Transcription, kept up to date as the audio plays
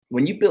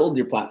when you build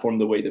your platform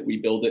the way that we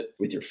build it,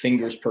 with your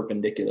fingers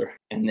perpendicular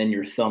and then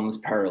your thumbs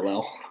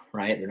parallel,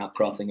 right? They're not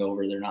crossing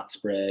over, they're not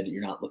spread,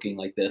 you're not looking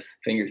like this,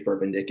 fingers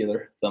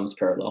perpendicular, thumbs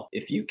parallel.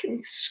 If you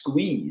can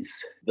squeeze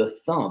the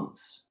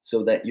thumbs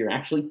so that you're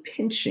actually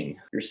pinching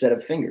your set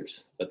of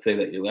fingers, let's say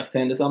that your left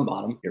hand is on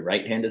bottom, your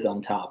right hand is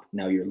on top.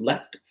 Now your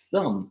left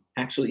thumb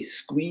actually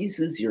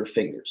squeezes your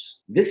fingers.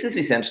 This is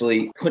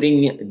essentially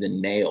putting the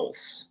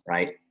nails,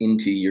 right,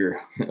 into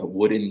your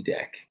wooden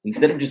deck.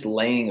 Instead of just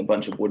laying a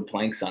bunch of wood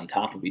planks on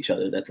top of each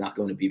other, that's not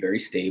going to be very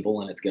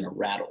stable and it's going to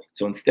rattle.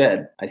 So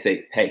instead, I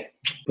say, hey,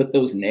 put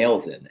those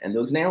nails in, and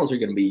those nails are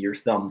going to be your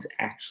thumbs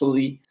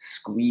actually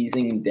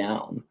squeezing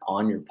down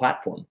on your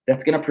platform.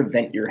 That's going to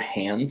prevent your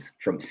hands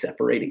from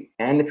separating,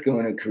 and it's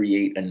going to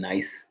create a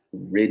nice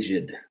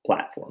rigid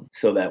platform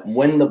so that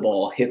when the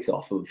ball hits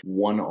off of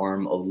one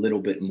arm a little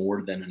bit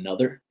more than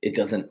another, it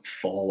doesn't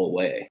fall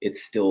away. It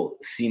still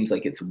seems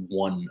like it's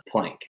one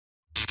plank.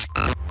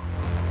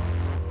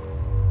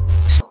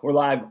 We're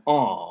live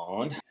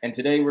on, and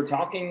today we're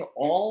talking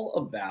all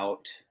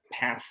about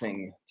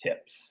passing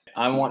tips.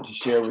 I want to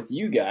share with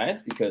you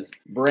guys because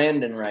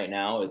Brandon right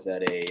now is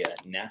at a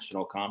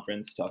national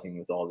conference talking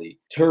with all the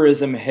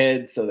tourism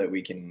heads so that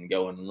we can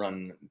go and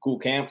run cool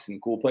camps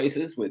and cool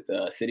places with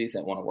cities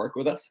that want to work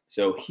with us.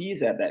 So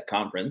he's at that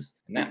conference,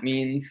 and that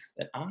means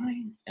that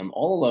I am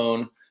all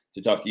alone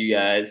to talk to you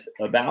guys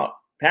about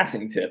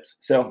passing tips.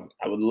 So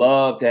I would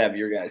love to have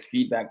your guys'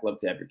 feedback, love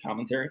to have your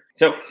commentary.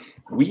 So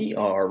we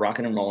are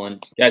rocking and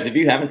rolling. Guys, if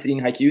you haven't seen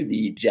Haikyuu,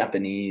 the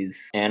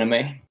Japanese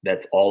anime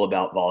that's all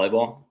about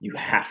volleyball, you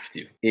have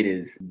to. It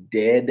is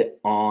dead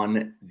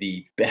on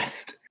the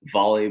best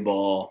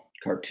volleyball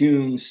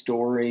cartoon,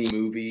 story,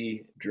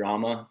 movie,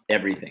 drama,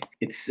 everything.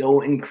 It's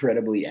so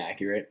incredibly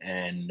accurate,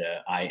 and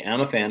I am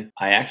a fan.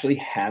 I actually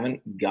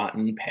haven't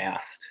gotten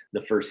past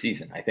the first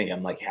season. I think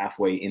I'm like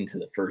halfway into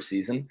the first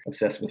season.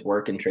 Obsessed with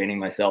work and training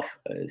myself,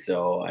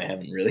 so I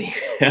haven't really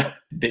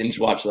binge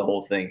watched the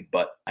whole thing,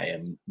 but I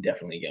am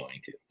definitely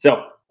going to.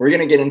 So we're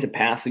going to get into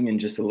passing in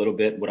just a little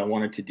bit. What I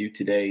wanted to do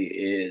today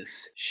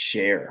is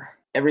share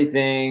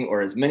everything,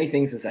 or as many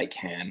things as I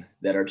can,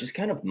 that are just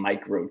kind of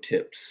micro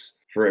tips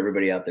for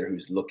everybody out there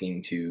who's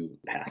looking to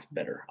pass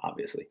better.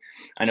 Obviously,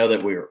 I know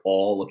that we're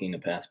all looking to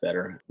pass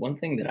better. One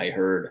thing that I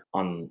heard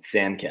on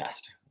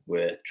Sandcast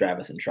with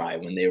Travis and Try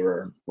when they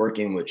were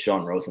working with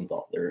Sean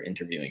Rosenthal, they're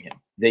interviewing him.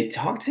 They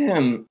talked to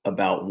him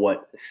about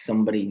what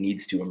somebody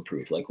needs to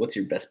improve. Like, what's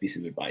your best piece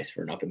of advice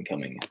for an up and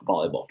coming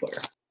volleyball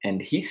player? And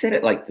he said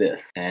it like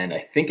this, and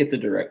I think it's a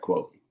direct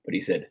quote. But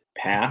he said,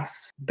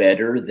 pass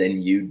better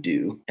than you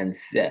do and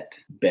set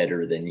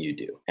better than you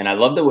do. And I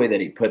love the way that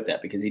he put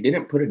that, because he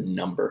didn't put a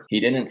number. He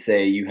didn't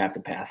say you have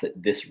to pass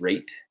at this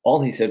rate. All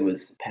he said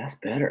was pass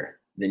better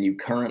than you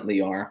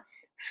currently are,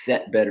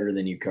 set better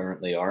than you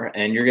currently are,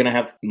 and you're going to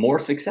have more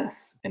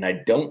success. And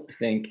I don't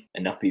think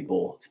enough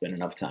people spend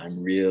enough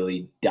time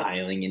really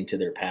dialing into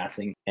their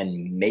passing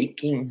and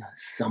making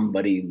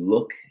somebody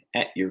look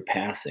at your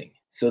passing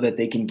so that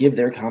they can give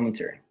their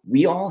commentary.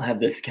 We all have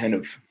this kind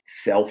of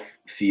self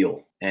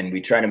feel, and we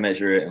try to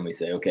measure it and we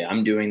say, okay,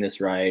 I'm doing this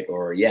right,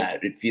 or yeah,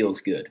 it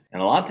feels good.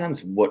 And a lot of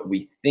times what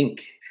we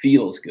think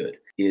feels good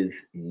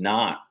is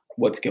not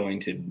what's going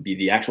to be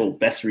the actual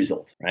best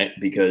result, right?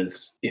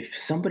 Because if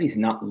somebody's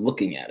not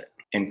looking at it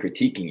and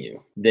critiquing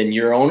you, then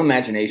your own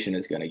imagination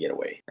is going to get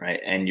away, right?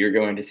 And you're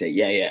going to say,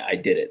 yeah, I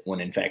did it, when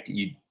in fact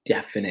you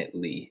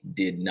definitely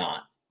did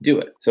not do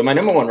it. So my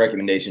number one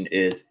recommendation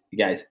is, you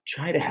guys,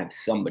 try to have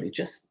somebody,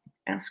 just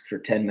ask for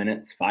 10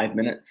 minutes, 5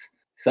 minutes,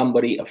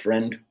 somebody, a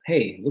friend,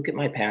 hey, look at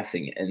my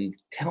passing and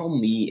tell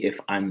me if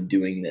I'm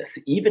doing this.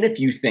 Even if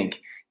you think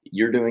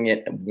you're doing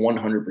it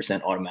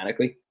 100%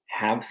 automatically,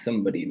 have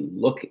somebody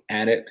look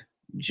at it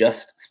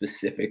just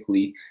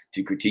specifically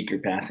to critique your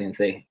passing and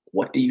say,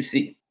 what do you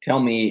see? Tell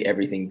me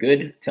everything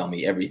good, tell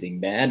me everything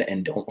bad,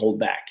 and don't hold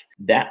back.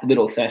 That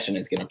little session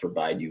is going to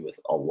provide you with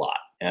a lot.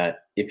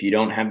 If you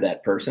don't have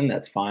that person,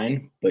 that's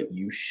fine, but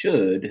you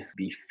should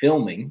be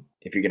filming.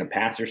 If you're going to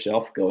pass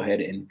yourself, go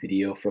ahead and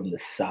video from the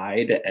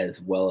side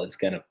as well as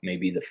kind of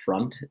maybe the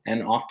front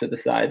and off to the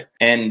side.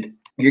 And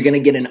you're going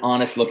to get an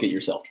honest look at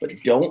yourself, but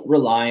don't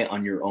rely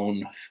on your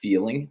own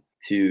feeling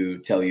to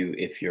tell you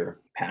if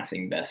you're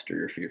passing best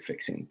or if you're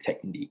fixing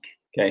technique.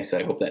 Okay, so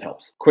I hope that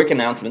helps. Quick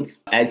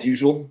announcements. As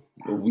usual,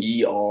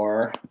 we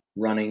are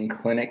running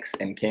clinics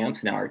and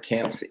camps. Now, our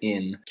camps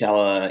in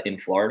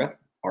Florida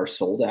are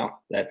sold out.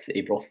 That's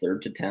April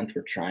 3rd to 10th.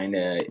 We're trying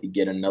to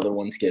get another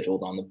one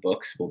scheduled on the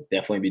books. We'll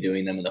definitely be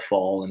doing them in the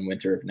fall and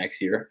winter of next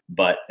year.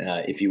 But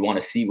if you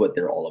want to see what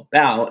they're all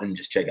about and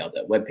just check out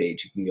that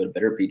webpage, you can go to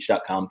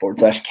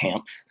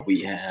betterpeach.com/camps.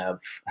 We have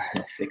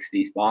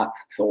 60 spots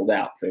sold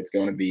out. So it's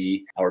going to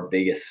be our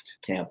biggest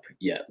camp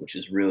yet, which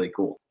is really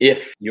cool.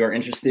 If you're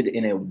interested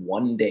in a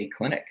one-day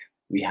clinic,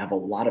 we have a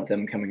lot of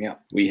them coming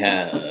up. We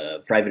have a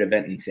private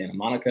event in Santa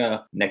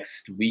Monica.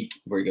 Next week,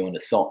 we're going to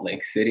Salt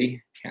Lake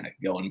City. kind of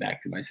going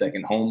back to my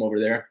second home over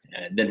there.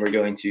 And then we're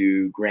going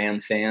to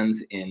Grand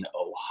Sands in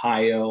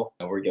Ohio.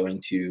 We're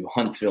going to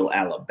Huntsville,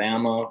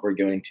 Alabama. We're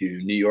going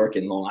to New York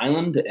and Long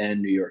Island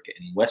and New York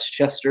and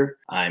Westchester.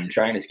 I'm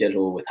trying to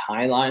schedule with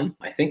Highline.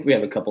 I think we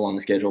have a couple on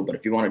the schedule, but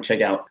if you want to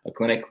check out a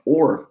clinic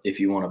or if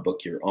you want to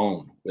book your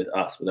own with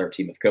us, with our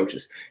team of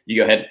coaches,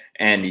 you go ahead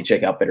and you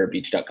check out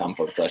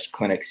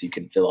betterbeach.com/clinics. You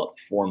can fill out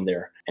the form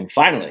there. And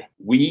finally,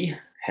 we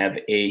have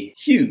a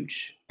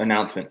huge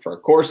announcement for our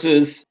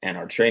courses and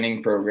our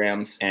training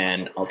programs.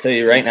 And I'll tell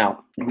you right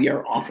now, we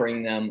are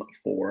offering them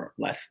for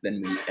less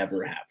than we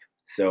ever have.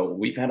 So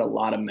we've had a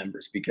lot of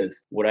members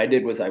because what I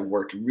did was I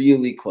worked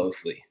really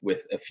closely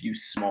with a few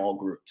small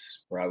groups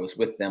where I was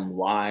with them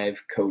live,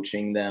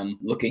 coaching them,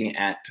 looking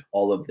at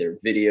all of their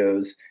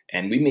videos.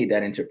 And we made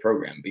that into a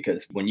program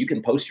because when you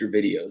can post your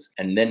videos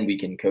and then we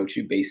can coach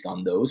you based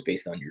on those,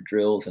 based on your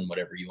drills and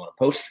whatever you want to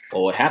post,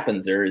 well, what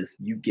happens there is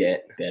you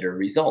get better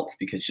results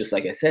because just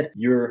like I said,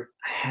 you're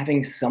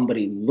having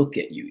somebody look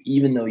at you,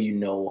 even though you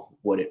know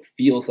what it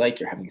feels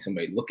like, you're having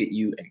somebody look at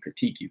you and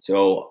critique you.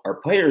 So our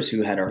players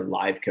who had our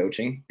live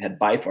coaching had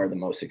by far the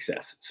most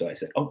success. So I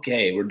said,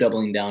 okay, we're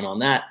doubling down on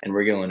that. And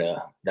we're going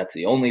to, that's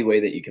the only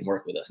way that you can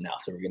work with us now.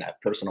 So we're going to have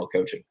personal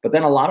coaching. But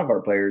then a lot of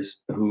our players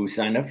who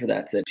signed up for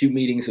that said 2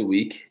 meetings a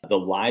week. The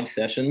live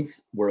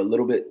sessions were a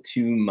little bit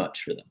too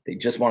much for them. They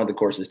just wanted the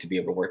courses to be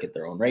able to work at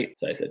their own rate.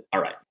 So I said,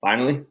 all right,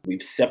 finally,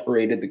 we've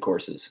separated the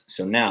courses.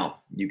 So now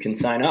you can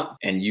sign up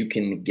and you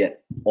can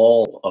get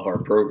all of our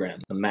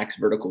programs, the max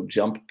vertical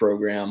jump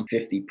program,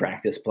 50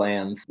 practice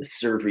plans, the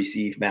serve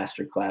receive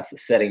masterclass, the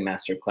setting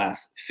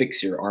masterclass,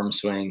 fix your arm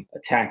swing,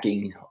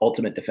 attacking,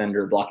 ultimate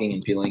defender, blocking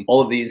and peeling.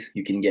 All of these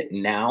you can get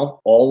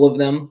now, all of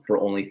them for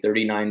only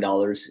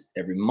 $39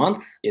 every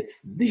month. It's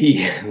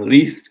the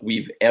least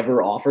we've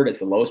ever offered. It's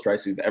the lowest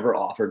price we've ever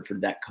offered for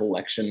that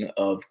collection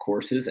of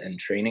courses and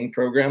training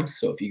programs.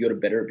 So if you go to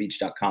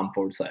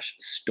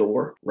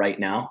betterbeach.com/store right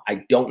now,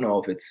 I don't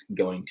know if it's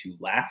going to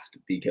last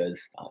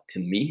because to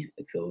me,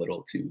 it's a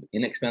little too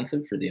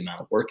inexpensive for the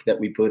amount of work that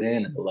we put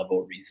in and the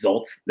level of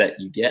results that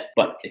you get.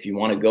 But if you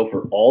want to go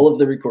for all of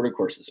the recorded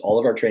courses, all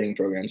of our training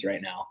programs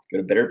right now, go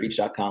to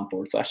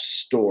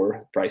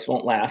betterbeach.com/store. Price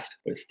won't last,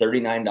 but it's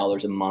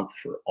 $39 a month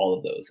for all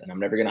of those. And I'm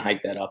never going to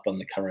hike that up on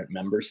the current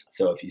members.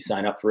 So if you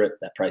sign up for it,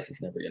 that price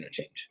is never going to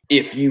change.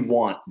 If you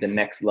want the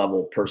next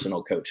level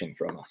personal coaching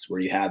from us,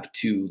 where you have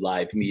 2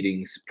 live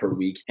meetings per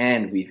week,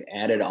 and we've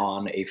added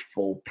on a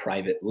full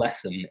private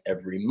lesson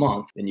every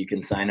month, then you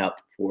can sign up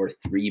for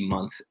 3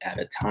 months at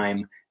a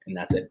time. And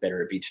that's at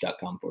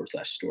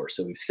betterbeach.com/store.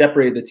 So we've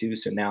separated the two.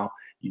 So now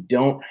you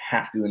don't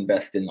have to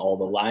invest in all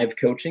the live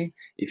coaching.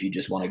 If you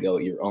just want to go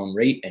at your own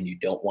rate and you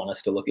don't want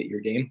us to look at your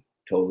game,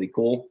 totally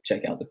cool.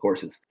 Check out the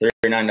courses.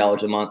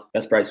 $39 a month,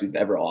 best price we've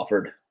ever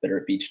offered.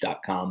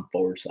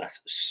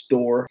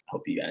 betterbeach.com/store.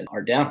 Hope you guys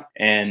are down.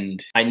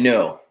 And I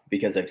know,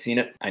 because I've seen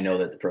it, I know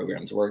that the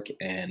programs work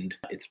and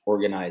it's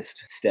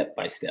organized step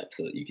by step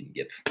so that you can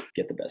get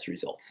the best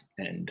results.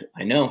 And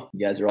I know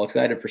you guys are all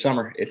excited for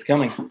summer. It's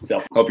coming.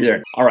 So hope you're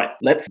there. All right,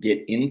 let's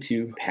get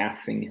into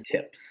passing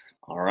tips.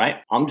 All right,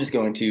 I'm just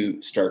going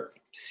to start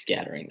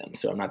scattering them.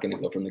 So I'm not going to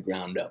go from the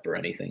ground up or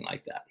anything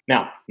like that.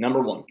 Now,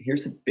 number 1,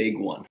 here's a big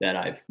one that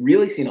I've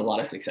really seen a lot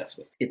of success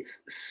with.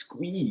 It's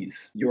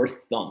squeeze your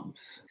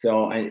thumbs.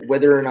 So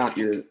whether or not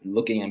you're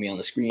looking at me on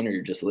the screen or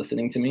you're just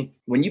listening to me,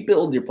 when you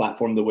build your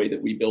platform the way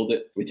that we build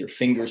it with your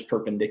fingers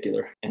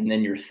perpendicular and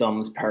then your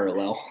thumbs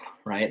parallel,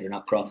 right? They're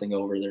not crossing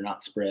over. They're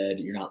not spread.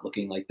 You're not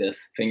looking like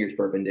this. Fingers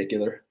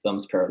perpendicular,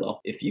 thumbs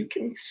parallel. If you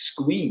can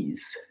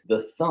squeeze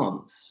the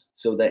thumbs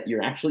so that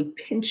you're actually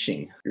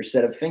pinching your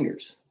set of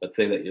fingers, let's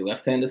say that your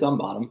left hand is on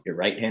bottom, your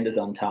right hand is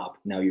on top.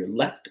 Now your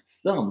left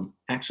thumb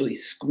actually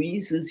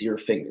squeezes your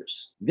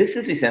fingers. This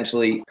is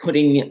essentially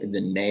putting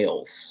the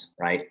nails,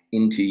 right,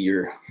 into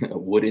your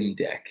wooden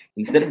deck.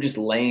 Instead of just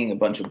laying a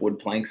bunch of wood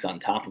planks on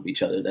top of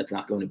each other, that's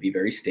not going to be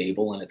very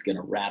stable and it's going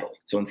to rattle.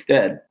 So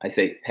instead, I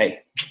say,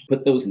 hey,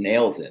 put those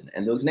nails in,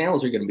 and those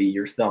nails are going to be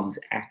your thumbs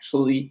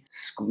actually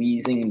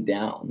squeezing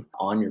down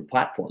on your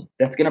platform.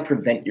 That's going to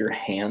prevent your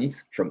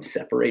hands from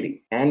separating,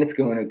 and it's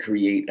going to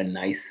create a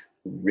nice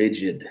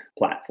rigid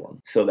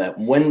platform so that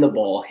when the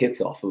ball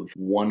hits off of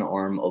one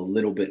arm a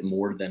little bit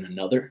more than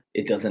another,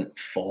 it doesn't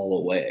fall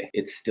away.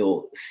 It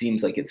still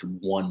seems like it's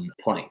one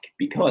plank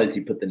because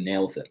you put the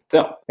nails in.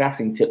 So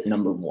passing tip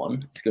number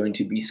 1 is going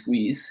to be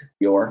squeeze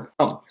your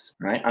thumbs,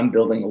 right? I'm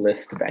building a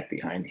list back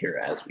behind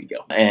here as we go.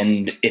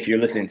 And if you're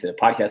listening to the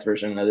podcast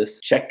version of this,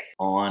 check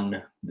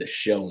on the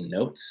show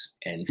notes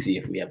and see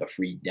if we have a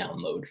free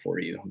download for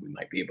you. We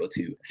might be able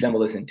to assemble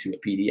this into a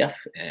PDF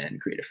and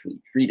create a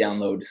free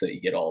download so you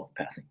get all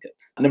the passing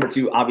tips. Number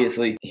 2,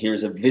 obviously,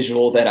 here's a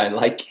visual that I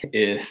like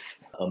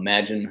is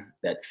imagine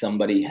that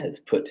somebody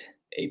has put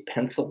a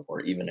pencil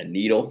or even a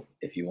needle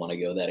if you want to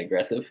go that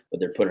aggressive, but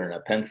they're putting a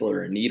pencil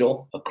or a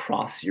needle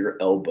across your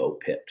elbow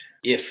pit.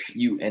 If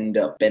you end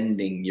up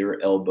bending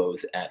your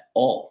elbows at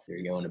all,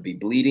 you're going to be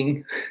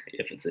bleeding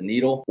if it's a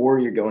needle, or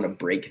you're going to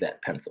break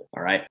that pencil.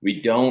 All right.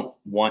 We don't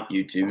want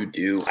you to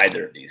do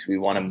either of these. We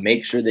want to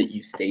make sure that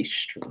you stay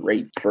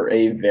straight for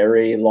a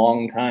very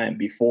long time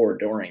before,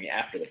 during,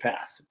 after the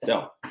pass.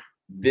 So,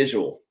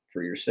 visual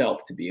for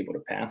yourself to be able to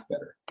pass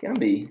better. It's going to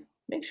be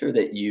make sure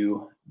that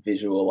you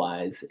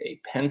visualize a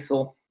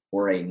pencil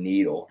or a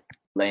needle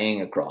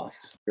laying across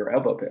your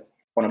elbow pit.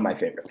 One of my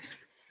favorites.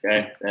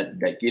 Okay,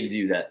 that gives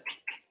you that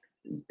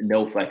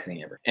no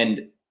flexing ever.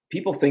 And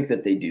people think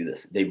that they do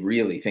this. They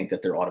really think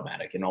that they're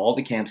automatic. In all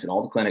the camps and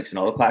all the clinics and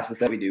all the classes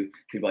that we do,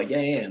 people are like,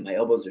 yeah, my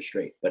elbows are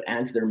straight. But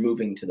as they're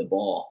moving to the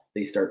ball,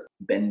 they start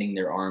bending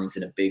their arms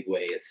in a big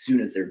way. As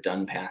soon as they're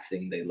done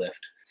passing, they lift.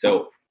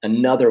 So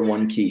another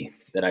one key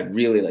that I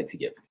really like to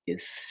give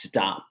is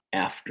stop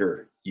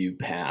after you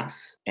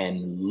pass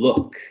and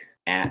look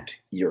at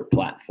your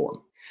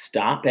platform.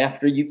 Stop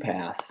after you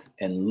pass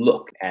and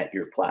look at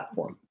your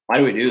platform. Why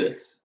do we do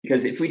this?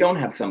 Because if we don't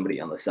have somebody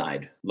on the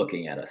side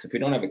looking at us, if we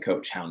don't have a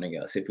coach hounding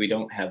us, if we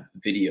don't have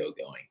video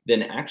going,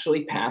 then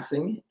actually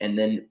passing, and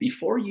then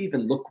before you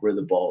even look where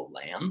the ball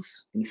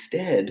lands,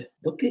 instead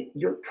look at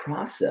your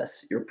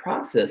process. Your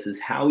process is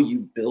how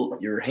you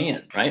built your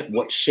hand, right?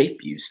 What shape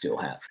you still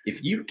have.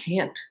 If you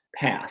can't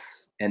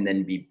pass and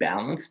then be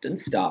balanced and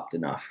stopped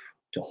enough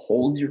to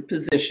hold your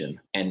position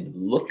and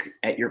look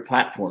at your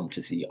platform to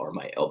see, are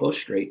my elbows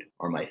straight?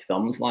 Are my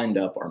thumbs lined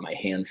up? Are my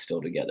hands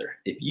still together?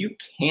 If you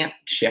can't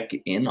check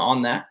in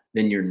on that,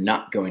 then you're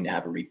not going to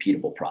have a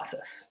repeatable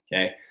process.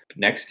 Okay.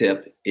 Next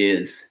tip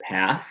is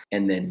pass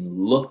and then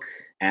look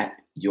at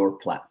your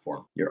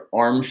platform. Your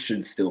arms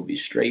should still be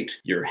straight.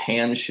 Your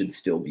hands should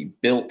still be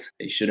built.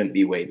 They shouldn't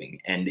be waving.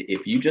 And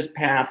if you just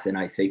pass and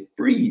I say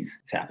freeze,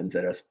 this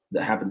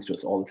happens to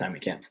us all the time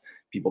at camps.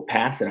 People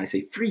pass and I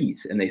say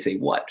freeze and they say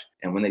what?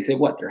 And when they say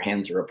what, their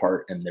hands are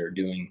apart and they're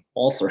doing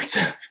all sorts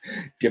of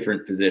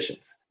different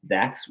positions.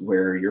 That's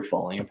where you're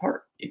falling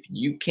apart. If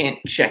you can't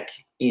check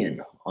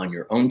in on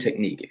your own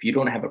technique, if you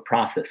don't have a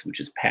process, which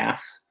is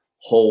pass,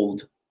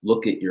 hold,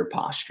 look at your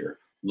posture,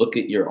 look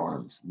at your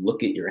arms,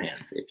 look at your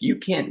hands. If you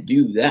can't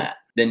do that,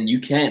 then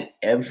you can't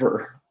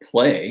ever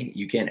play.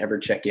 You can't ever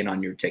check in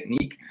on your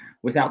technique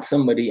without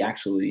somebody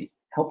actually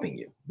helping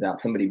you, without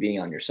somebody being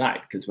on your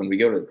side. Because when we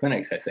go to the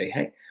clinics, I say,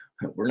 hey,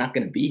 we're not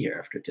going to be here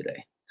after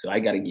today. So I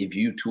got to give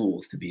you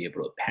tools to be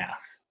able to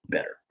pass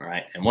better. All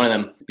right. And one of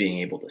them is being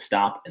able to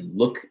stop and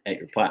look at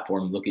your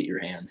platform, look at your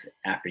hands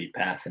after you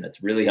pass. And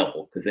it's really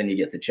helpful because then you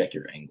get to check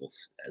your angles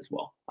as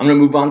well. I'm going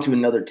to move on to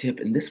another tip.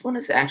 And this one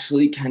is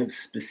actually kind of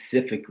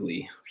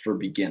specifically for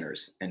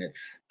beginners. And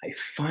I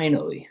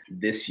finally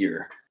this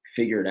year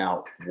figured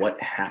out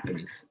what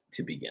happens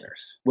to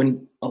beginners.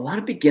 When a lot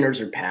of beginners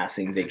are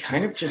passing, they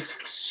kind of just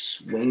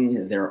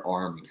swing their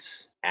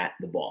arms at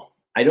the ball.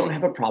 I don't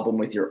have a problem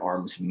with your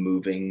arms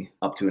moving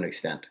up to an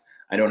extent.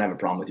 I don't have a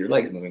problem with your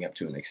legs moving up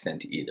to an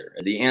extent either.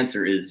 The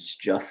answer is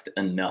just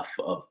enough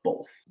of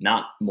both,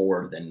 not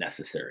more than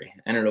necessary.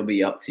 And it'll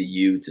be up to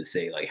you to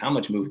say, like, how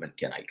much movement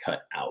can I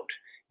cut out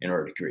in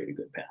order to create a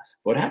good pass?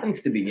 What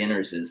happens to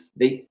beginners is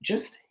they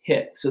just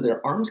hit. So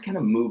their arms kind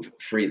of move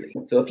freely.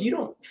 So if you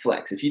don't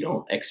flex, if you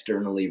don't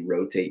externally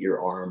rotate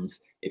your arms,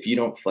 if you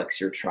don't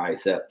flex your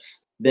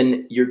triceps,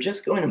 then you're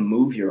just going to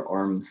move your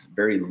arms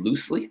very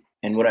loosely.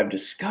 And what I've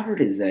discovered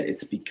is that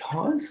it's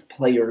because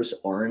players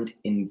aren't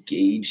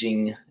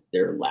engaging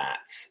their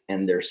lats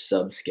and their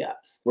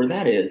subscaps. Where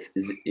that is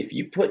if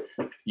you put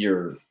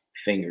your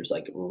fingers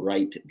like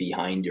right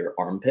behind your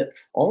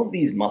armpits, all of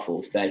these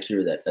muscles back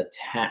here that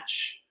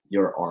attach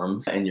your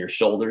arms and your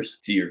shoulders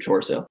to your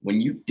torso,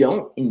 when you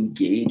don't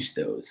engage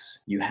those,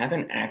 you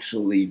haven't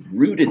actually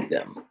rooted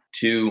them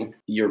to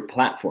your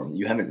platform.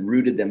 You haven't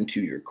rooted them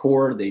to your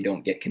core. They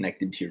don't get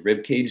connected to your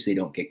rib cage. They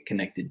don't get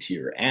connected to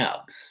your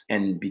abs.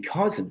 And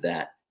because of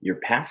that, your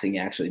passing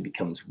actually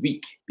becomes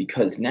weak,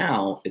 because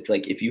now it's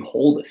like if you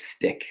hold a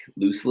stick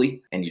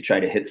loosely and you try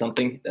to hit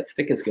something, that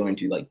stick is going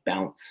to like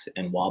bounce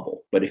and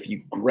wobble. But if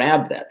you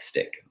grab that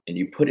stick and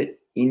you put it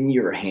in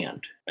your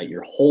hand, right,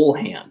 your whole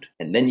hand,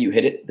 and then you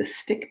hit it, the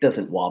stick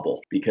doesn't wobble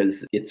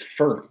because it's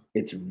firm.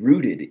 It's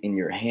rooted in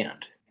your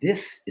hand.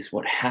 This is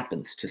what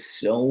happens to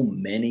so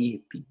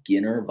many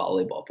beginner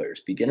volleyball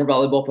players. Beginner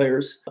volleyball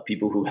players,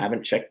 people who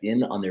haven't checked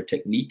in on their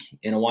technique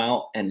in a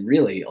while, and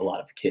really a lot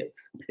of kids,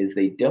 is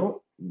they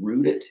don't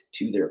root it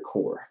to their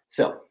core.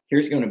 So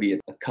here's going to be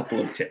a couple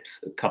of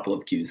tips, a couple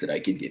of cues that I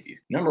could give you.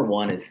 Number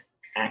one is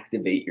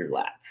activate your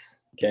lats.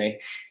 Okay,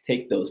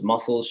 take those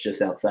muscles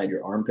just outside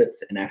your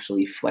armpits and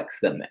actually flex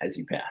them as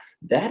you pass.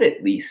 That,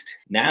 at least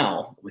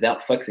now,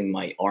 without flexing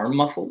my arm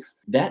muscles,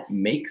 that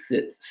makes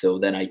it so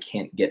that I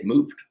can't get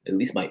moved. At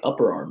least my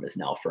upper arm is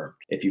now firm.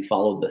 If you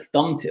follow the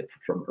thumb tip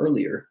from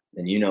earlier,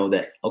 then you know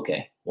that,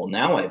 okay, well,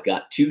 now I've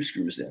got two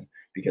screws in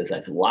because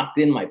I've locked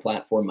in my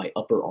platform, my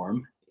upper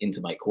arm,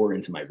 into my core,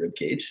 into my rib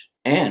cage.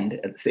 And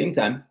at the same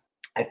time,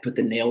 I've put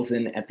the nails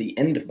in at the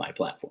end of my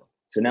platform.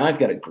 So now I've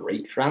got a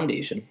great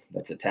foundation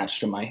that's attached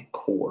to my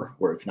core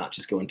where it's not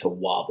just going to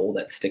wobble,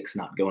 that stick's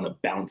not going to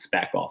bounce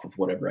back off of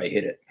whatever I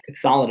hit it.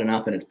 It's solid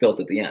enough and it's built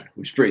at the end,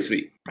 which is pretty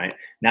sweet, right?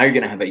 Now you're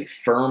going to have a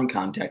firm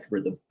contact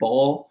where the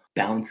ball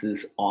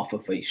bounces off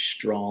of a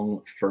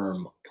strong,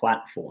 firm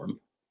platform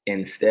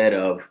instead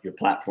of your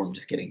platform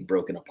just getting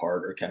broken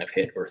apart or kind of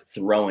hit or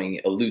throwing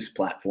a loose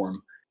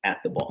platform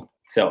at the ball.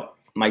 So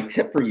my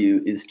tip for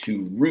you is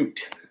to root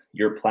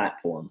your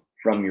platform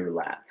from your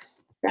lats.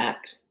 That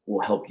will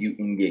help you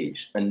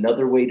engage.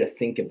 Another way to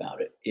think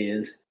about it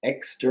is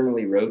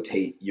externally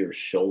rotate your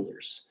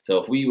shoulders. So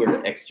if we were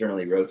to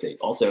externally rotate,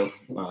 also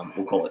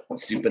we'll call it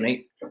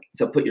supinate.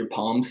 So put your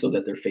palms so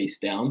that they're face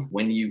down.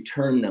 When you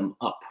turn them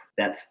up,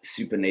 that's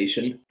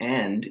supination.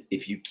 And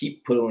if you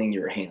keep pulling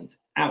your hands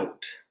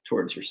out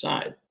towards your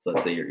side, so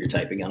let's say you're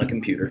typing on a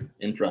computer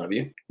in front of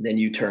you, then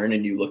you turn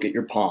and you look at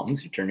your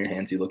palms, you turn your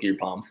hands, you look at your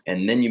palms,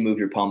 and then you move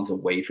your palms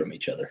away from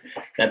each other.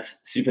 That's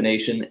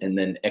supination and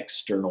then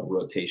external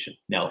rotation.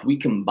 Now, if we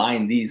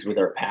combine these with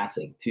our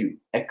passing to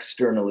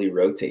externally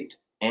rotate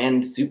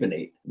and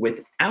supinate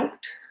without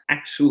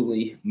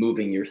actually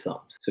moving your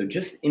thumbs, so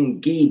just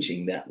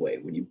engaging that way,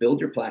 when you build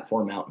your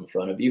platform out in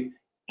front of you,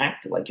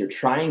 act like you're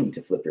trying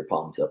to flip your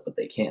palms up, but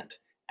they can't.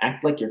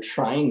 Act like you're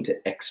trying to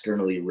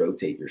externally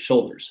rotate your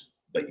shoulders,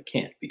 but you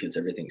can't because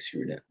everything's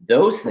screwed in.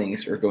 Those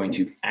things are going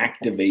to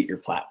activate your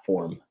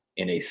platform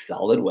in a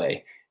solid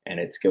way, and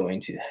it's going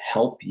to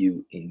help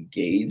you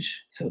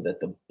engage so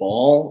that the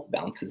ball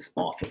bounces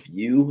off of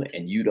you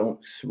and you don't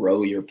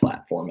throw your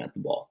platform at the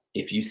ball.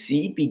 If you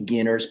see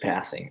beginners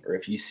passing, or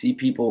if you see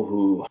people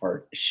who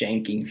are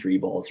shanking free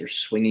balls or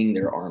swinging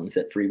their arms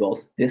at free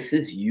balls, this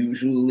is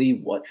usually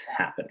what's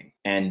happening.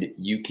 And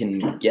you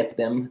can get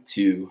them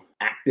to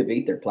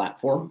activate their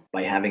platform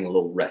by having a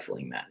little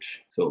wrestling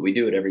match. So what we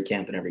do at every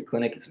camp and every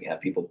clinic is we have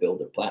people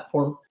build their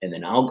platform, and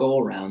then I'll go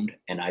around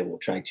and I will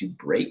try to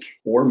break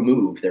or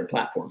move their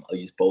platform. I'll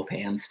use both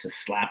hands to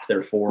slap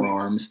their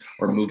forearms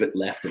or move it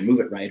left and move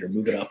it right or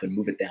move it up and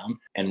move it down.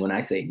 And when I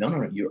say,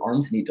 no, your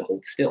arms need to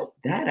hold still,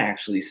 that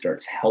actually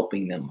starts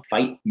helping them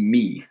fight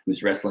me,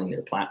 who's wrestling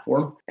their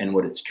platform. And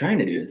what it's trying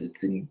to do is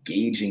it's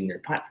engaging their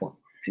platform.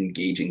 It's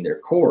engaging their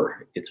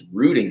core. It's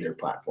rooting their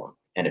platform.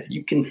 And if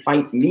you can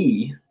fight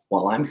me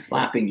while I'm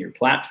slapping your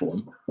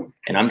platform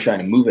and I'm trying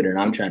to move it and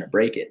I'm trying to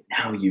break it,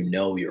 now you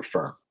know you're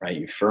firm, right?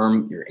 You're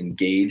firm, you're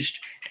engaged,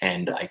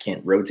 and I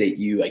can't rotate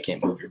you. I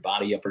can't move your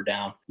body up or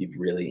down. You've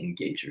really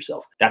engaged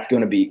yourself. That's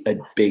going to be a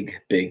big,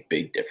 big,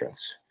 big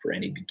difference for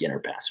any beginner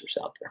passers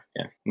out there.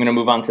 Yeah. I'm going to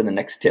move on to the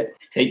next tip.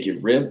 Take your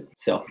rib.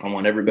 So I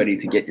want everybody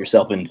to get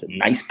yourself into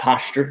nice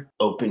posture,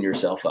 open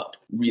yourself up,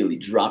 really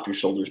drop your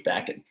shoulders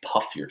back and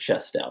puff your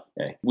chest out.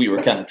 Okay. We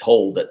were kind of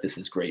told that this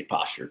is great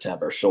posture to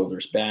have our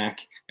shoulders back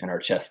and our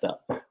chest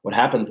up. What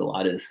happens a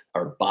lot is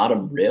our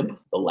bottom rib,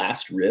 the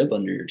last rib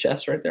under your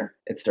chest right there,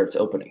 it starts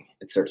opening,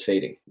 it starts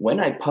fading. When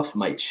I puff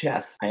my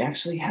chest, I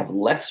actually have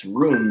less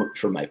room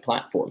for my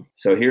platform.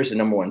 So here's the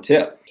number one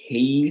tip.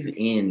 Cave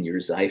in your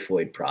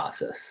xiphoid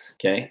process,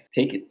 okay?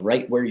 Take it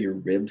right where your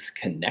ribs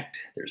connect.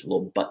 There's a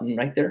little button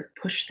right there.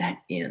 Push that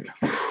in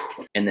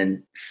and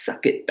then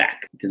suck it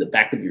back to the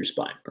back of your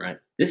spine, right?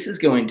 This is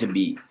going to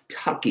be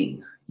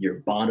tucking your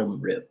bottom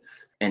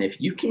ribs. And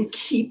if you can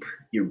keep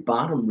your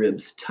bottom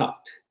ribs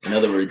tucked, in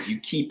other words, you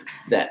keep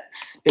that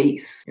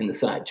space in the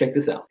side. Check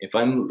this out. If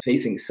I'm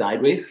facing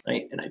sideways,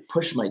 right, and I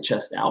push my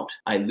chest out,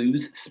 I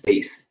lose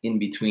space in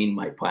between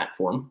my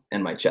platform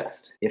and my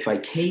chest. If I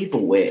cave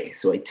away,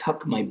 so I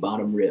tuck my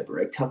bottom rib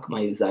or I tuck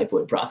my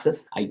xiphoid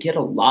process, I get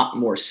a lot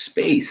more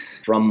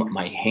space from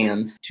my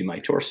hands to my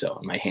torso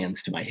and my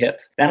hands to my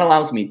hips. That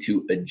allows me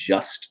to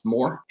adjust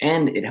more,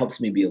 and it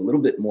helps me be a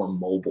little bit more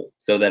mobile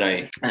so that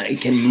I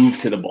can move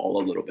to the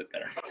ball a little bit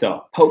better.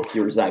 So poke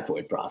your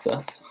xiphoid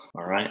process.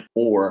 All right,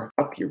 or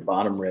tuck your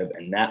bottom rib,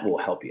 and that will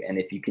help you. And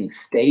if you can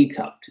stay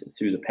tucked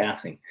through the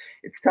passing,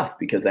 it's tough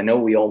because I know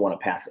we all want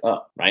to pass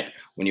up, right?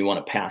 When you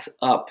want to pass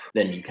up,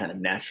 then you kind of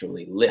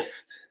naturally lift,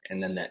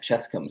 and then that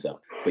chest comes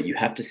up. But you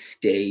have to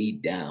stay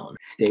down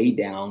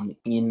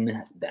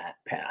in that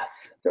pass.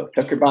 So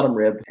tuck your bottom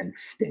rib and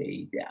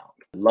stay down.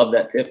 I love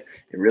that tip.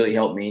 It really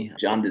helped me.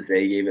 John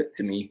Dezay gave it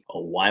to me a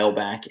while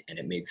back, and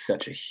it made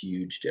such a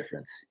huge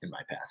difference in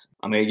my passing.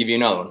 I'm going to give you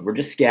another one. We're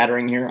just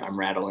scattering here. I'm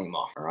rattling them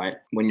off, all right?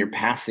 When you're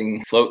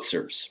passing float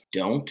serves,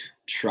 don't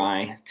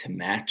try to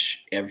match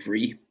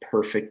every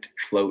perfect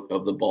float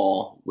of the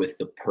ball with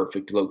the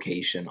perfect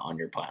location on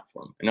your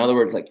platform. In other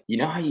words, like, you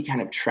know how you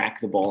kind of track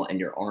the ball and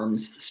your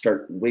arms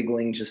start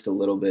wiggling just a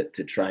little bit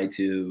to try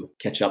to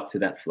catch up to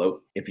that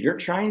float? If you're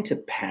trying to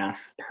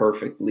pass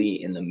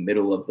perfectly in the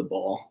middle of the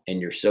ball and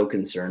you're so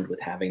concerned with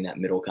having that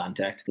middle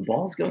contact, the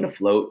ball's going to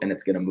float and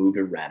it's going to move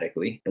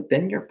erratically, but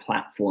then your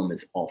platform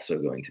is also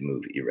going to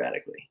move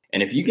erratically.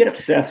 And if you get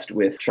obsessed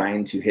with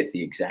trying to hit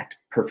the exact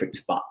perfect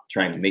spot,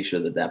 trying to make sure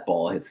that that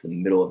ball hits the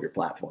middle of your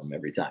platform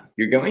every time.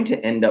 You're going to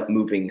end up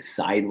moving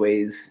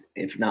sideways,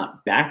 if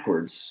not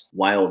backwards,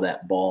 while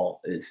that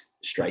ball is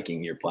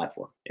striking your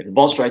platform. If the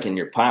ball's striking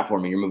your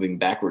platform and you're moving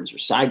backwards or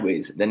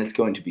sideways, then it's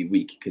going to be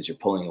weak because you're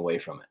pulling away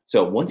from it.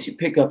 So once you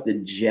pick up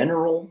the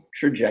general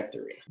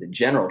trajectory,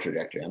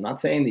 I'm not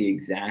saying the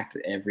exact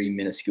every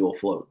minuscule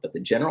float, but the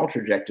general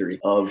trajectory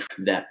of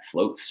that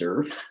float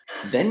serve,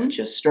 then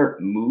just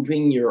start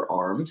moving your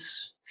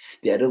arms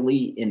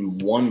steadily in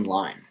one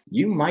line.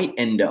 You might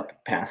end up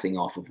passing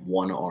off of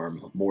one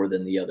arm more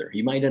than the other.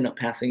 You might end up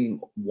passing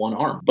one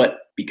arm,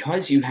 but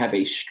because you have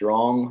a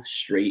strong,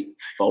 straight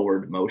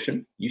forward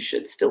motion, you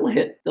should still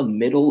hit the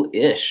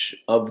middle-ish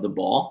of the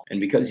ball. And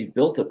because you've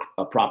built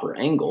a proper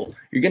angle,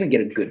 you're going to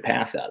get a good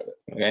pass out of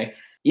it, okay?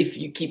 If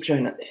you keep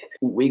trying to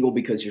wiggle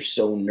because you're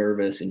so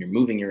nervous and you're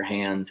moving your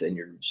hands and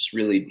you're just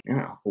really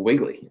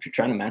wiggly, if you're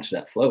trying to match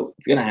that float,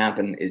 what's going to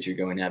happen is you're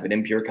going to have an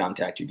impure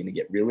contact. You're going to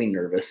get really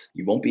nervous.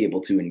 You won't be able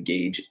to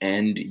engage,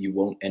 and you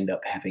won't end up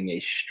having a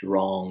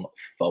strong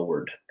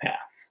forward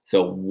pass.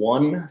 So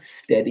one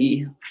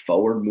steady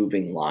forward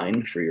moving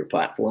line for your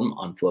platform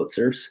on float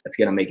serves, that's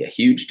going to make a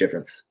huge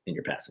difference in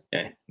your passing.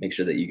 Okay, make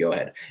sure that you go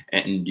ahead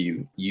and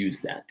you use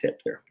that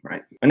tip there.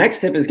 Right. My next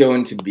tip is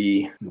going to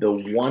be the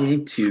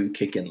 1-2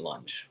 kick and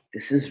lunge.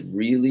 This is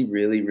really,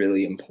 really,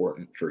 really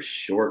important for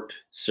short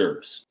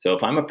serves. So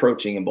if I'm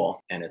approaching a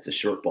ball and it's a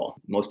short ball,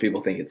 most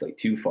people think it's like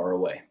too far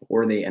away,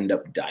 or they end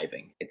up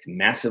diving. It's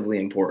massively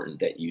important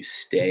that you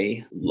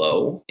stay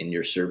low in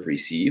your serve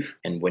receive.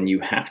 And when you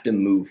have to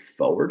move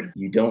forward,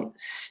 you don't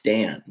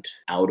stand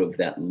out of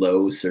that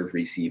low serve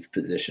receive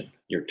position.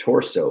 Your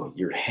torso,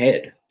 your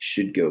head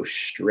should go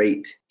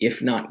straight,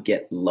 if not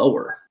get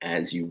lower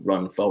as you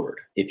run forward.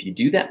 If you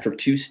do that for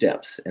 2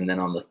 steps, and then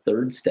on the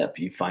 3rd step,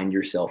 you find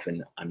yourself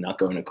in, I'm not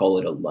going to call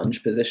it a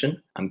lunge position,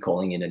 I'm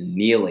calling it a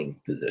kneeling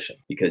position,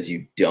 because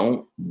you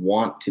don't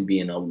want to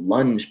be in a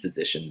lunge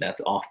position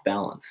that's off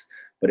balance.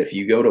 But if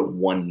you go to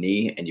one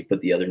knee and you put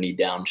the other knee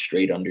down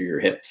straight under your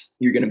hips,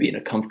 you're going to be in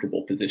a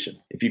comfortable position.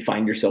 If you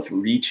find yourself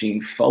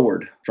reaching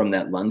forward from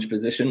that lunge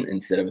position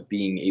instead of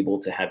being able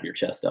to have your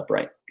chest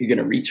upright, you're going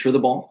to reach for the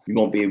ball. You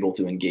won't be able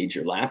to engage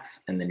your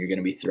lats, and then you're going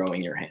to be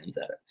throwing your hands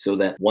at it. So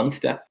that one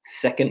step,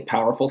 second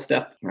powerful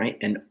step, right?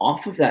 And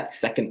off of that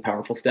second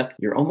powerful step,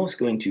 you're almost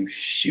going to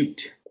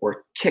shoot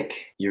or kick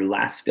your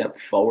last step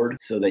forward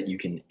so that you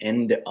can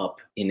end up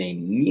in a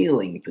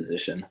kneeling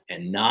position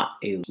and not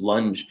a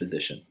lunge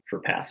position for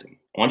passing.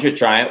 I want you to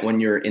try it when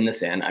you're in the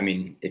sand. I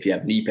mean, if you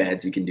have knee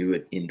pads, you can do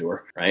it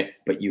indoor, right?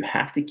 But you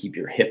have to keep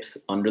your hips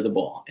under the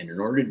ball. And in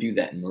order to do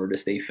that, in order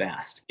to stay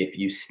fast, if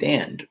you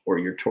stand or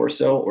your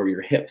torso or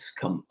your hips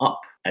come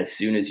up as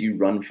soon as you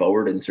run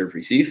forward and serve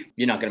receive,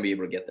 you're not going to be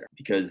able to get there,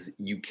 because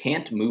you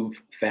can't move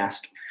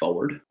fast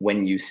forward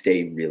when you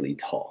stay really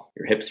tall.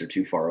 Your hips are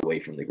too far away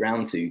from the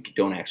ground, so you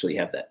don't actually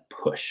have that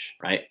push,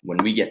 right?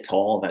 When we get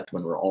tall, that's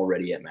when we're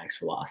already at max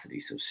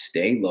velocity. So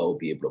stay low,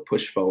 be able to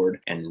push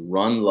forward and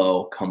run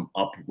low, come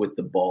up with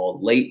the ball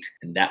late,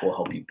 and that will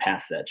help you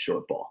pass that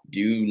short ball.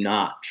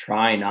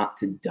 Try not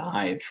to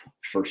dive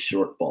for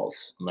short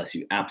balls unless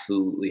you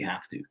absolutely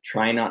have to.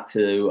 Try not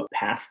to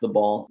pass the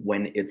ball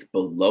when it's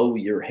below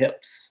your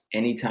hips.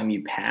 Anytime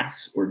you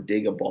pass or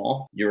dig a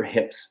ball, your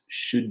hips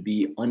should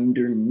be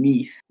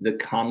underneath the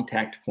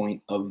contact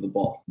point of the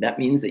ball. That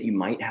means that you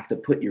might have to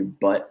put your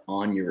butt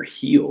on your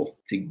heel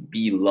to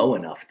be low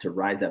enough to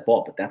rise that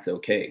ball, but that's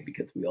okay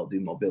because we all do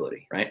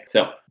mobility, right?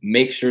 So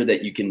make sure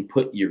that you can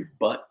put your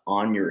butt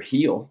on your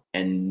heel,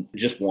 and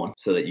just one,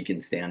 so that you can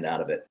stand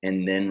out of it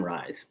and then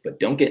rise. But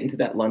don't get into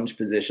that lunge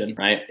position,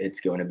 right? It's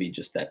going to be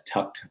just that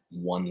tucked,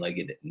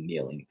 one-legged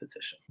kneeling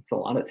position. It's a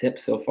lot of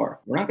tips so far.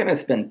 We're not going to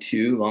spend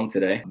too long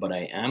today, but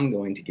I am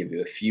going to give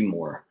you a few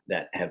more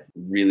that have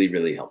really,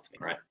 really helped me,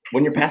 right?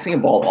 When you're passing a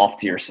ball off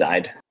to your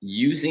side,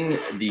 using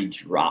the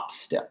drop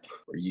step,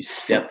 where you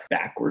step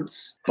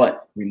backwards,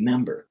 but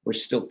remember, we're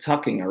still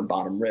tucking our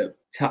bottom rib.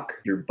 Tuck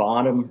your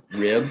bottom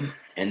rib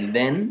and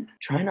then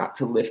try not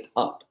to lift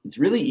up. It's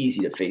really easy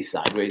to face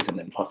sideways and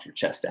then puff your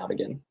chest out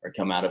again or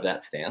come out of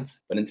that stance.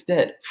 But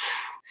instead,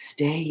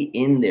 stay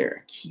in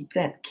there. Keep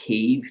that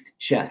caved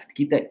chest,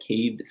 keep that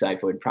caved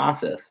xiphoid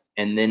process,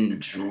 and then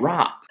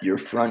drop your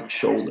front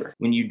shoulder.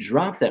 When you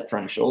drop that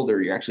front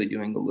shoulder, you're actually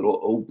doing a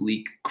little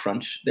oblique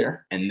crunch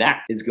there, and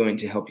that is going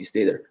to help you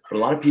stay there. But a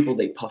lot of people,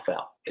 they puff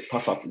out. They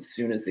puff up as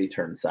soon as they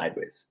turn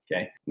sideways,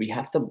 okay? We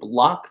have to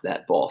block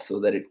that ball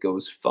so that it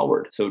goes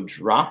forward. So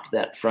drop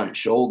that front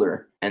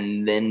shoulder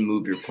and then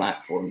move your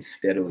platform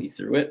steadily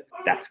through it.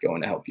 That's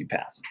going to help you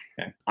pass,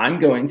 okay?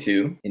 I'm going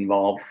to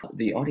involve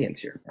the audience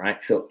here, all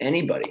right? So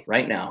anybody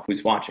right now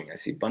who's watching, I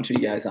see a bunch of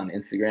you guys on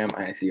Instagram,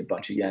 I see a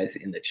bunch of you guys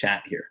in the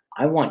chat here.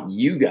 I want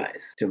you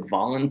guys to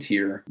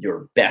volunteer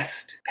your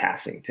best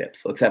passing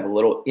tips. Let's have a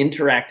little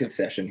interactive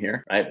session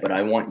here, right? But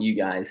I want you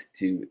guys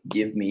to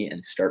give me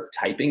and start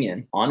typing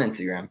in on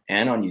Instagram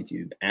and on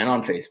YouTube and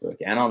on Facebook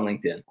and on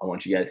LinkedIn. I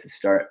want you guys to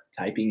start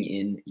typing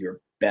in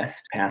your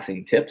best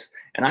passing tips.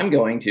 And I'm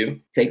going to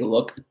take a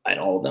look at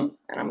all of them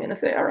and I'm going to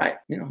say, all right,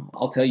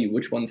 I'll tell you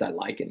which ones I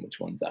like and which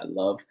ones I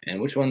love and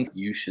which ones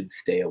you should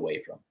stay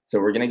away from. So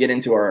we're going to get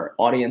into our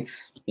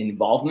audience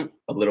involvement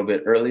a little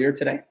bit earlier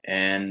today.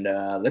 And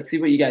let's see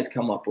what you guys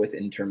come up with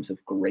in terms of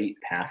great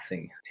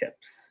passing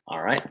tips.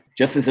 All right.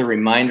 Just as a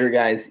reminder,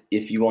 guys,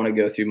 if you want to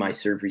go through my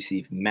Serve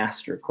Receive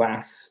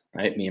Masterclass,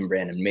 right? Me and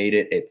Brandon made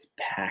it. It's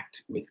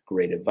packed with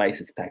great advice.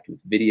 It's packed with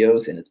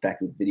videos and it's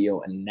packed with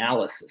video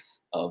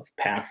analysis of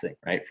passing,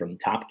 right? From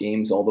top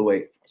games all the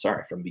way,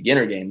 from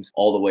beginner games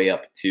all the way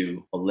up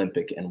to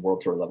Olympic and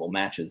World Tour level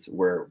matches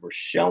where we're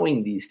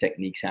showing these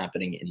techniques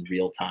happening in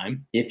real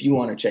time. If you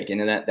want to check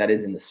into that, that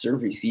is in the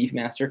Serve Receive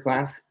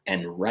Masterclass.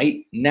 And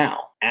right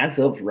now, as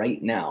of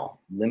right now,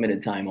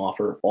 limited time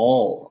offer,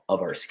 all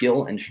of our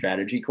skill and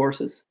strategy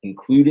courses,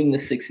 including the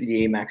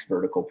 60-day max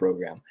vertical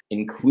program,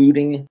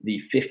 including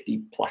the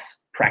 50+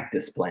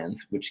 practice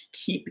plans, which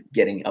keep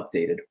getting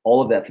updated.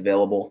 All of that's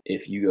available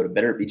if you go to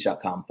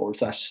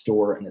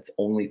betteratbeach.com/store, and it's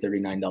only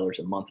 $39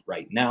 a month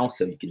right now.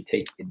 So you can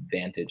take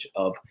advantage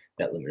of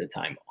that limited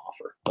time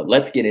offer. But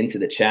let's get into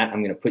the chat.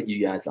 I'm going to put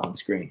you guys on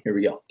screen. Here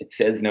we go. It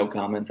says no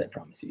comments. I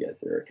promise you guys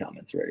there are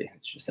comments already.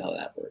 That's just how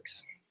that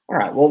works. All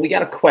right, well, we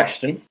got a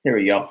question. Here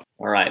we go.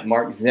 All right,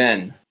 Mark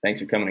Zen, thanks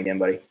for coming again,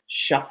 buddy.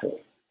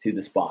 Shuffle to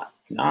the spot,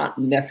 not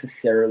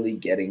necessarily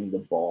getting the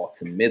ball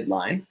to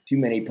midline. Too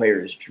many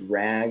players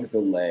drag the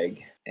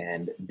leg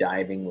and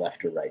diving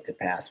left or right to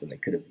pass when they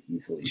could have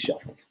easily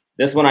shuffled.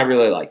 This one I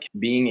really like,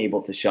 being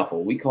able to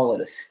shuffle. We call it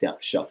a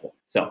step shuffle.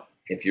 So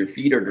if your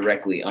feet are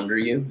directly under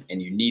you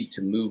and you need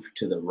to move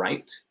to the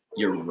right,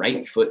 your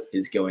right foot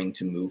is going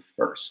to move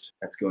first.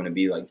 That's going to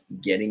be like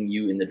getting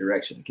you in the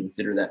direction.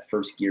 Consider that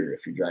first gear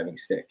if you're driving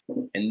stick.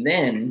 And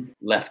then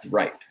left,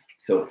 right.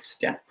 So it's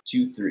step,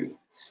 2, 3,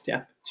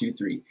 step, 2,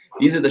 3.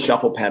 These are the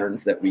shuffle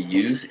patterns that we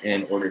use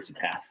in order to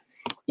pass.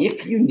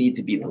 If you need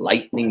to be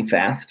lightning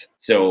fast,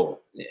 so,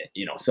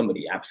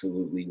 somebody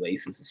absolutely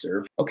laces a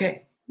serve,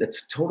 okay,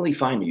 that's totally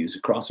fine to use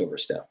a crossover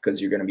step because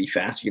you're going to be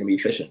fast, you're going to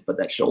be efficient, but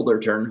that shoulder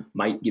turn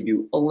might give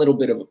you a little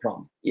bit of a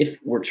problem. If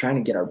we're trying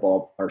to get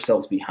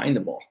ourselves behind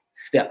the ball,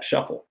 step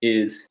shuffle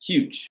is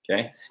huge,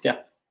 okay?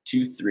 Step,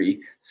 2,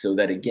 3, so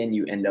that again,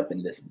 you end up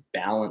in this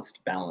balanced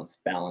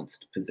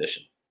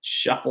position.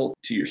 Shuffle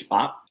to your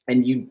spot,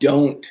 and you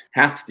don't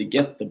have to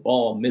get the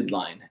ball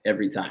midline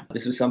every time.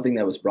 This was something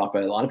that was brought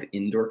by a lot of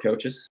indoor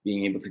coaches,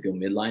 being able to go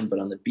midline, but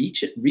on the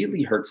beach, it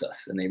really hurts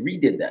us. And they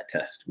redid that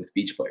test with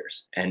beach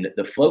players. And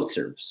the float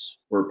serves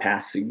were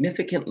passed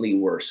significantly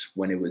worse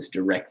when it was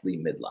directly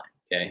midline.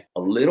 Okay,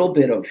 a little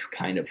bit of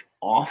kind of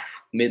off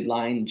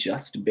midline,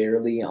 just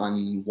barely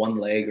on one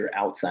leg or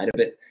outside of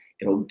it.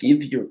 It'll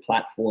give your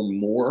platform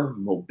more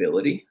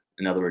mobility.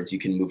 In other words, you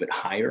can move it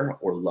higher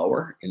or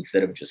lower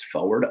instead of just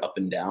forward, up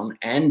and down,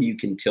 and you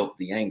can tilt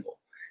the angle.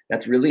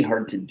 That's really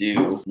hard to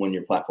do when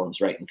your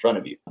platform's right in front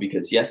of you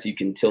because yes, you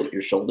can tilt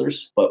your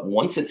shoulders, but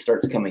once it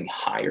starts coming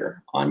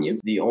higher on you,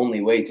 the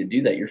only way to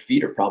do that, your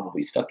feet are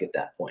probably stuck at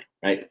that point,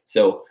 right?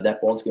 So that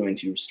ball's going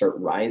to start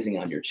rising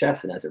on your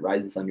chest, and as it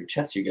rises on your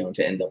chest, you're going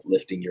to end up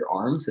lifting your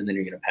arms, and then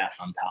you're going to pass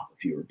on top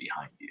if you were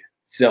behind you.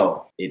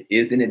 So it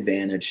is an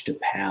advantage to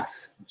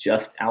pass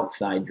just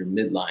outside your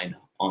midline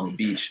on the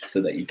beach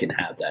so that you can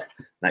have that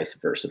nice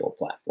versatile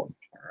platform.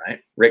 All right.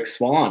 Rick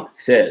Swan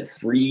says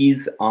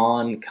freeze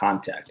on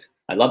contact.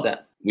 I love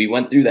that. We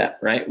went through that,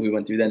 right? We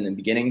went through that in the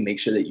beginning. Make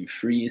sure that you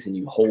freeze and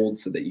you hold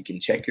so that you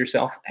can check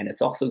yourself. And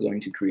it's also going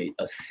to create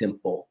a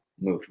simple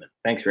movement.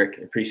 Thanks, Rick.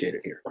 I appreciate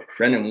it here.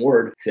 Brendan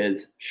Ward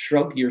says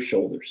shrug your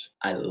shoulders.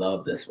 I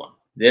love this one.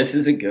 This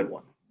is a good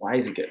one. Why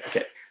is it good?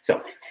 Okay.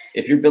 So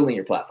if you're building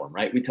your platform,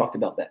 right, we talked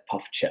about that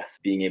puff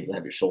chest, being able to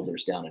have your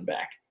shoulders down and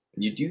back.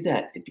 When you do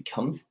that, it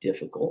becomes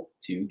difficult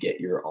to get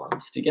your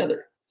arms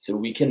together. So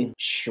we can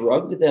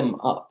shrug them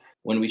up.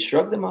 When we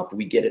shrug them up,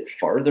 we get it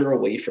farther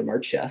away from our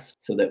chest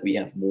so that we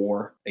have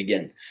more,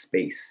 again,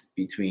 space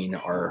between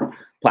our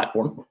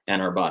platform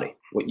and our body.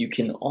 What you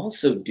can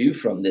also do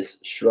from this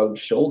shrugged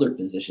shoulder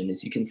position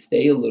is you can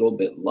stay a little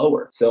bit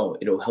lower. So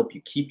it'll help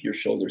you keep your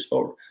shoulders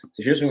forward.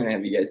 So here's what I'm going to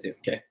have you guys do,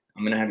 okay?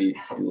 I'm going to have you do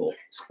a little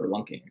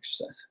spelunking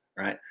exercise,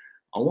 all right?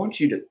 I want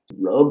you to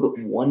rub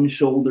one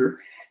shoulder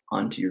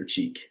onto your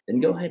cheek.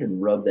 Then go ahead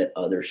and rub that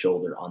other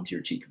shoulder onto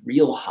your cheek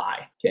real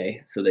high,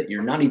 okay? So that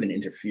you're not even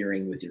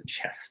interfering with your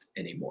chest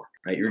anymore,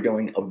 right? You're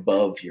going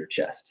above your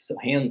chest. So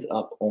hands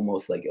up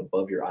almost like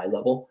above your eye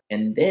level,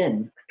 and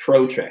then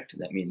protract.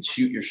 That means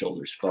shoot your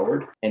shoulders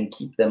forward and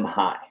keep them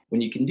high. When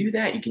you can do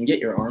that, you can get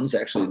your arms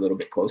actually a little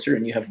bit closer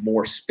and you have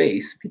more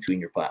space between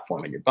your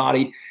platform and your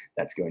body.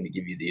 That's going to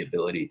give you the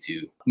ability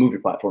to move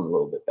your platform a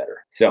little bit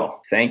better.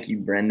 So thank you,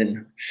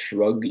 Brendan.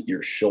 Shrug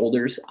your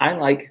shoulders. I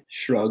like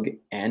shrug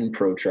and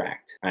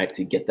protract, right,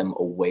 to get them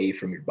away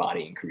from your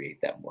body and create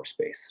that more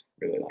space.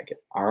 Really like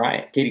it. All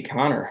right, Katie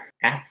Connor,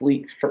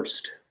 athlete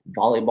first,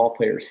 volleyball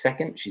player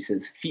second. She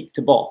says feet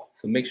to ball.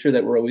 So make sure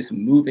that we're always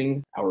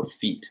moving our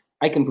feet.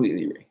 I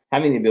completely agree.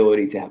 having the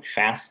ability to have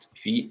fast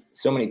feet.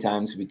 So many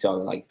times we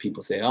talk, like,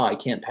 people say, oh, I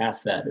can't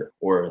pass that.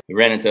 Or we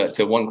ran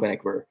into one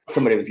clinic where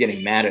somebody was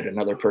getting mad at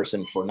another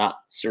person for not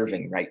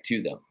serving right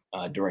to them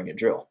during a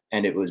drill.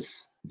 And it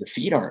was, the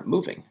feet aren't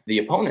moving. The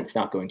opponent's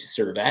not going to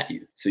serve at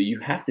you. So you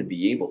have to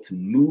be able to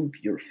move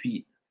your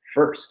feet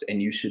first,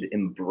 and you should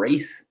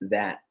embrace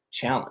that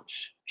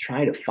challenge.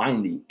 Try to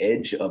find the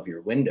edge of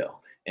your window.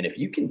 And if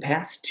you can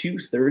pass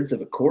 2/3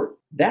 of a court,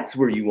 that's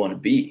where you want to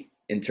be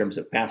in terms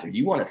of passer.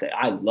 You want to say,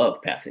 I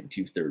love passing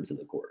 2/3 of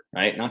the court,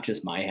 right? Not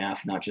just my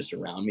half, not just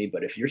around me,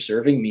 but if you're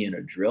serving me in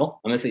a drill,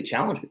 I'm going to say,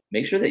 challenge me.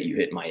 Make sure that you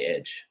hit my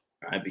edge,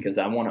 right? Because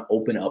I want to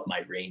open up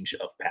my range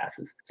of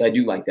passes. So I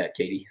do like that,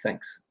 Katie.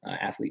 Thanks.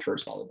 Athlete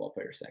first, volleyball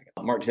player second.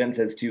 Mark 10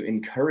 says to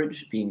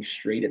encourage being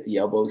straight at the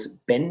elbows,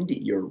 bend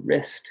your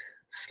wrist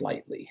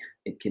slightly.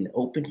 It can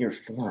open your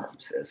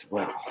forearms as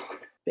well.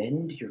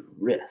 Bend your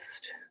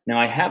wrist. Now,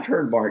 I have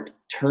heard Mark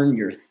turn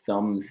your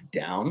thumbs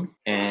down.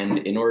 And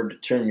in order to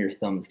turn your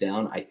thumbs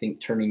down, I think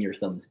turning your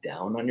thumbs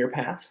down on your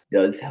pass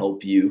does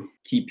help you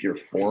keep your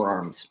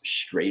forearms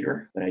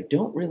straighter. But I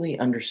don't really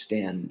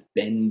understand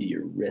bend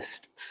your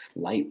wrist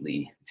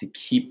slightly to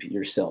keep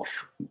yourself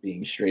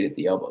being straight at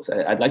the elbows.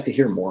 I'd like to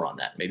hear more on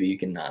that. Maybe you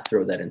can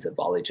throw that into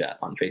Volley Chat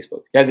on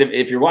Facebook. Guys,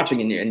 if you're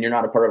watching and you're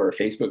not a part of our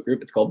Facebook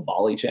group, it's called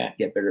Volley Chat,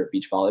 Get Better at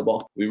Beach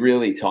Volleyball. We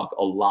really talk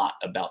a lot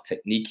about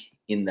technique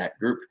in that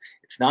group.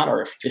 It's not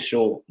our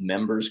official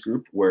members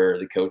group where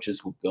the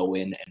coaches will go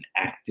in and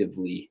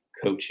actively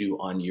coach you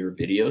on your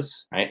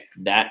videos, right?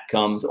 That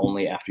comes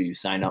only after you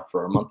sign up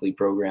for our monthly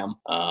program,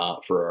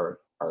 for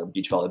our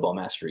beach volleyball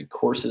mastery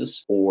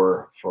courses,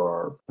 or for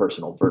our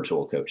personal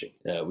virtual coaching.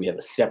 We have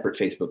a separate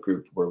Facebook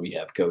group where we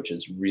have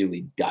coaches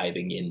really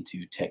diving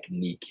into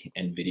technique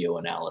and video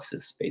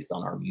analysis based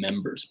on our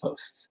members'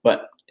 posts.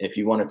 But if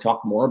you want to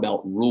talk more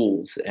about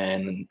rules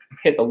and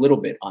hit a little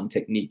bit on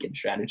technique and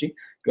strategy,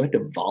 go ahead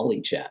to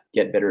Volley Chat,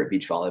 Get Better at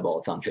Beach Volleyball.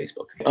 It's on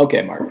Facebook.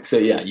 Okay, Mark. So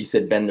yeah, you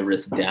said bend the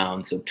wrist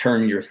down. So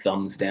turn your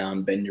thumbs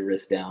down, bend your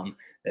wrist down.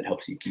 That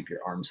helps you keep your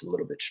arms a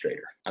little bit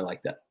straighter. I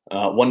like that.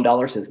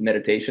 $1 says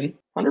meditation.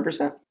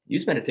 100%.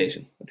 Use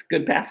meditation. It's a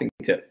good passing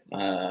tip.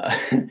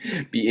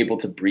 Be able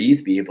to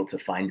breathe, be able to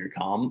find your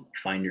calm,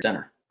 find your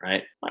center,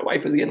 right? My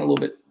wife was getting a little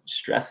bit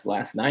stressed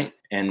last night,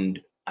 and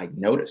I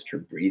noticed her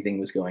breathing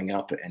was going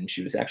up, and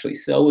she was actually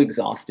so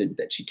exhausted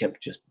that she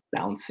kept just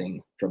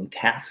bouncing from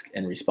task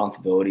and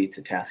responsibility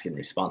to task and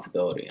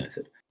responsibility. And I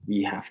said,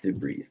 we have to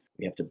breathe.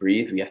 We have to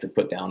breathe. We have to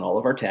put down all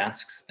of our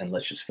tasks, and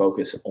let's just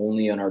focus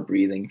only on our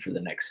breathing for the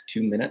next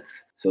 2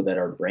 minutes so that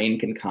our brain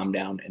can calm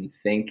down and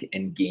think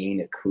and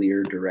gain a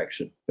clear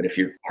direction. But if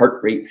your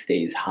heart rate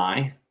stays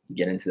high, you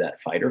get into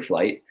that fight or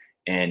flight,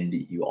 and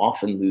you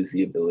often lose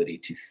the ability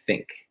to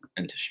think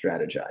and to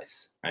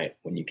strategize, right?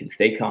 When you can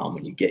stay calm,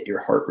 when you get your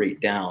heart rate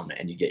down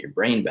and you get your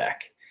brain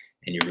back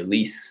and you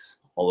release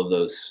all of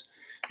those,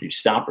 you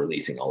stop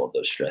releasing all of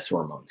those stress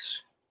hormones,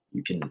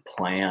 you can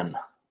plan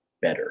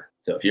better.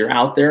 So if you're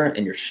out there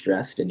and you're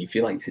stressed and you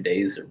feel like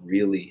today is a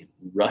really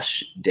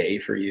rush day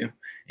for you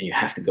and you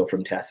have to go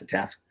from task to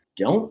task,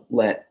 don't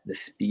let the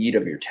speed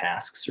of your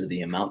tasks or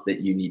the amount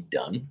that you need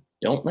done,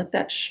 don't let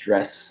that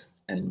stress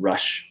and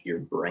rush your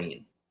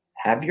brain.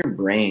 Have your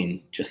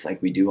brain, just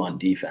like we do on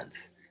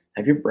defense,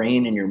 have your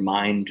brain and your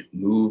mind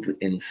move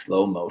in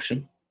slow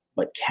motion,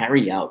 but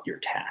carry out your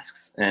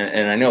tasks.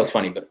 And I know it's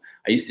funny, but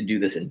I used to do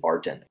this in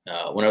bartending.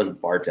 When I was a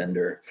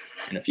bartender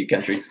in a few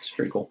countries, it's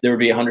pretty cool. There would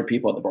be 100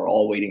 people at the bar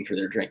all waiting for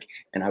their drink.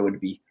 And I would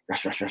be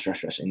rush,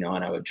 and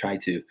I would try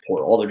to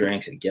pour all the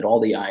drinks and get all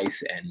the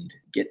ice and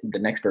get the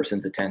next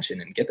person's attention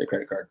and get their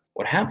credit card.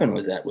 What happened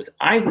was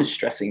I was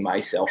stressing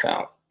myself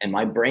out, and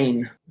my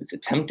brain was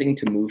attempting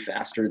to move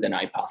faster than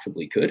I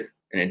possibly could,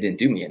 and it didn't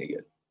do me any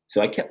good. So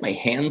I kept my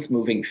hands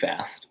moving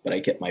fast, but I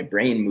kept my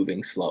brain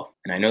moving slow.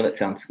 And I know that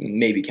sounds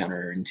maybe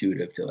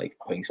counterintuitive to like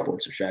playing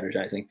sports or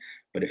strategizing,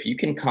 but if you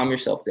can calm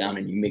yourself down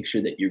and you make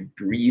sure that your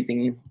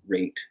breathing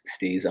rate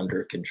stays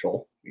under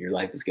control, your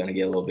life is going to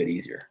get a little bit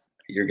easier.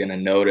 You're going to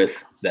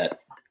notice that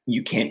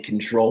you can't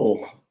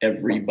control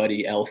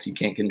everybody else. You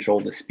can't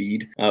control the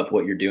speed of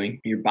what you're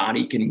doing. Your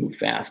body can move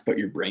fast, but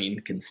your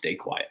brain can stay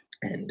quiet.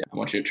 And I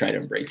want you to try to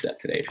embrace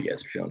that today if you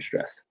guys are feeling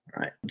stressed.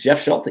 All right.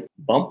 Jeff Schulte,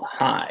 bump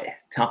high,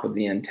 top of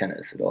the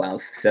antennas. It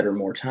allows setter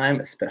more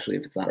time, especially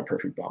if it's not a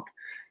perfect bump.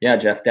 Yeah,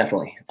 Jeff,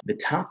 definitely. The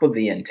top of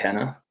the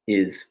antenna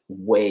is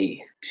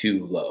way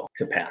too low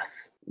to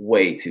pass,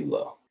 way too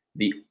low.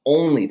 The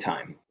only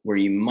time where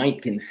you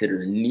might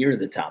consider near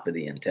the top of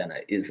the antenna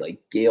is like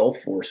gale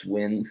force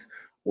winds,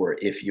 or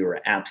if you're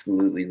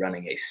absolutely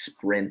running a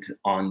sprint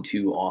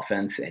onto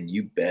offense, and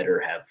you better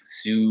have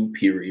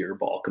superior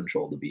ball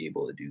control to be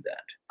able to do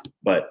that.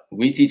 But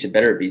we teach at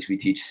Better at Beach, we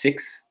teach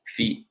 6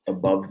 feet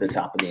above the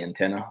top of the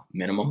antenna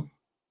minimum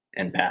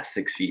and pass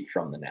 6 feet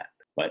from the net.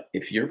 But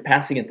if you're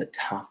passing at the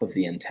top of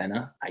the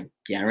antenna, I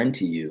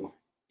guarantee you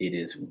it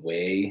is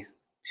way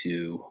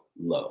too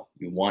low.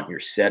 You want your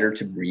setter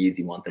to breathe.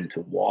 You want them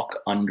to walk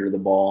under the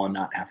ball and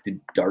not have to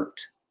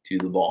dart to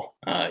the ball.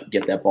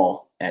 Get that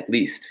ball at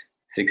least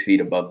 6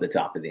 feet above the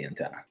top of the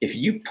antenna. If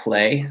you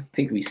play, I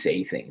think we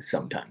say things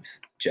sometimes,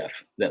 Jeff,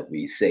 that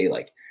we say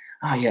like,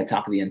 oh yeah,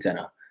 top of the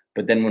antenna.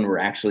 But then when we're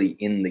actually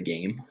in the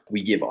game,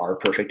 we give our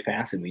perfect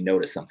pass and we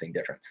notice something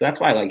different. So that's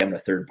why I like having a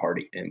third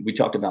party. And we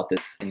talked about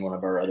this in one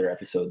of our other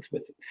episodes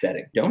with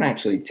setting. Don't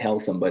actually tell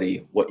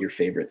somebody what your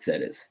favorite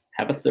set is.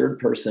 Have a third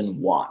person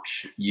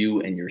watch you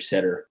and your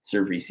setter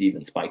serve, receive,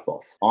 and spike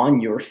balls. On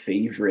your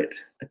favorite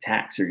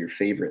attacks or your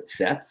favorite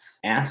sets,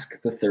 ask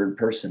the third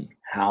person,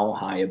 how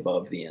high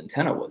above the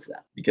antenna was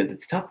that? Because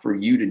it's tough for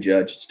you to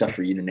judge, it's tough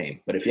for you to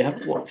name. But if you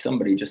have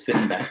somebody just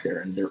sitting back there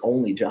and their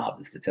only job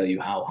is to tell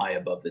you how high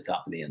above the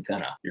top of the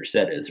antenna your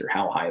set is, or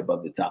how high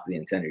above the top of the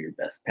antenna your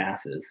best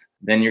pass is,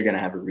 then you're going to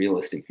have a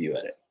realistic view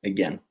at it.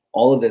 Again,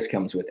 all of this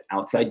comes with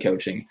outside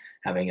coaching,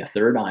 having a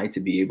third eye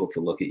to be able to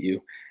look at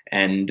you,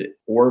 and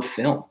or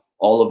film,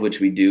 all of which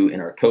we do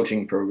in our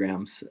coaching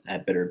programs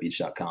at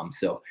betteratbeach.com.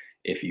 So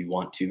if you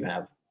want to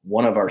have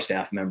one of our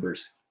staff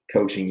members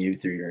coaching you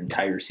through your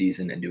entire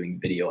season and doing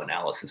video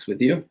analysis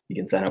with you, you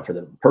can sign up for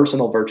the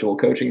personal virtual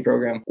coaching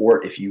program.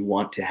 Or if you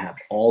want to have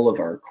all of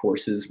our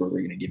courses where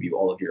we're going to give you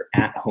all of your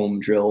at-home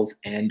drills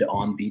and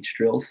on-beach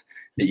drills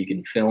that you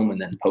can film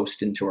and then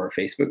post into our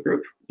Facebook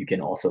group, you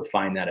can also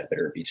find that at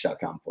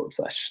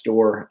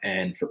betteratbeach.com/store.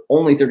 And for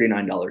only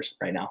 $39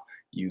 right now,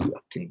 you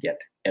can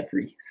get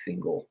every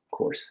single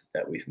course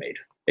that we've made.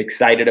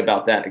 Excited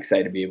about that.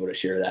 Excited to be able to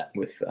share that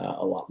with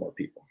a lot more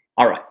people.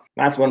 All right.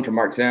 Last one from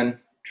Mark Zen.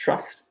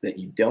 Trust that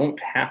you don't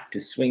have to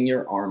swing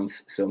your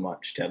arms so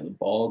much to have the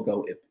ball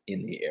go up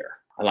in the air.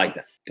 I like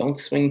that. Don't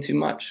swing too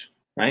much,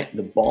 right?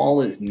 The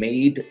ball is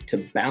made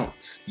to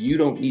bounce. You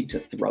don't need to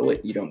throw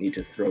it. You don't need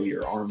to throw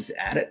your arms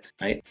at it,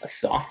 right? A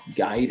soft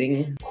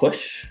guiding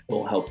push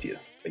will help you,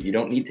 but you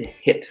don't need to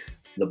hit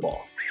the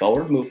ball.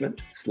 Forward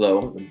movement,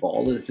 slow. The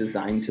ball is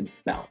designed to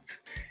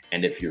bounce.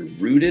 And if you're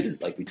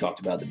rooted, like we talked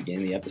about at the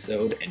beginning of the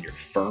episode, and you're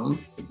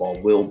firm, the ball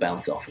will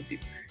bounce off of you.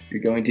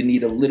 You're going to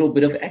need a little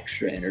bit of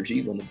extra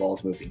energy when the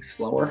ball's moving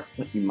slower,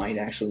 but you might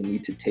actually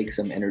need to take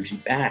some energy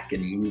back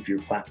and move your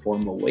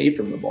platform away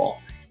from the ball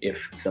if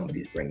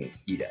somebody's bringing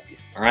heat at you.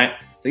 All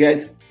right, so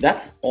guys,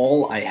 that's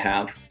all I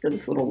have for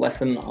this little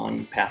lesson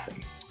on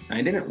passing.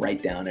 I didn't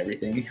write down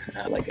everything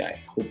like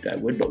I hoped I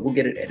would, but we'll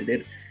get it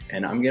edited.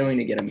 And I'm going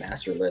to get a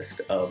master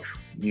list of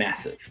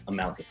massive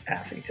amounts of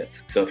passing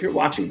tips. So if you're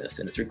watching this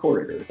and it's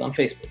recorded, or it's on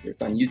Facebook, or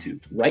it's on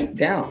YouTube, write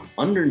down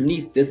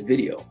underneath this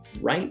video,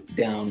 write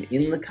down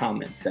in the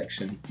comment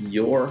section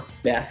your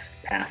best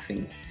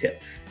passing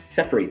tips.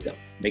 Separate them,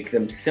 make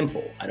them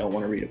simple. I don't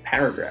want to read a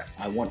paragraph.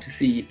 I want to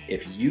see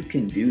if you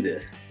can do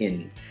this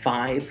in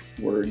 5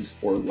 words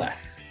or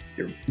less.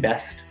 Your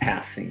best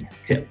passing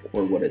tip,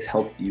 or what has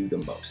helped you the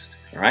most.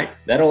 All right,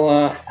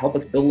 that'll help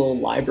us build a little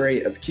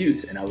library of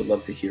cues, and I would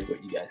love to hear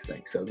what you guys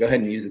think. So go ahead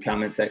and use the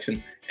comment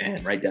section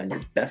and write down your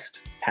best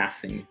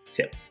passing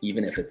tip,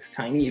 even if it's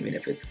tiny, even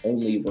if it's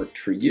only worked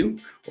for you,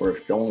 or if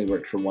it's only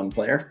worked for one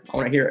player. I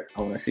want to hear it.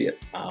 I want to see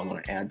it. I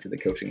want to add to the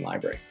coaching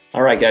library.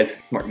 All right, guys,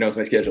 Mark knows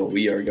my schedule.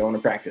 We are going to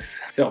practice.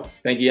 So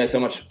thank you guys so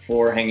much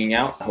for hanging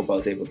out. I hope I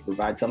was able to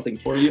provide something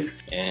for you,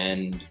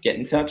 and get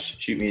in touch.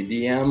 Shoot me a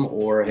DM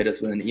or hit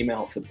us with an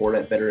email at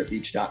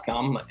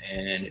support@betteratbeach.com.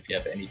 And if you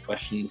have any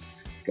questions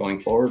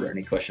going forward, or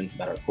any questions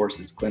about our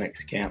courses,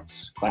 clinics,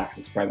 camps,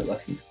 classes, private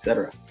lessons,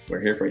 etc.,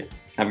 we're here for you.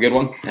 Have a good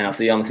one, and I'll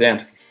see you on the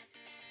sand.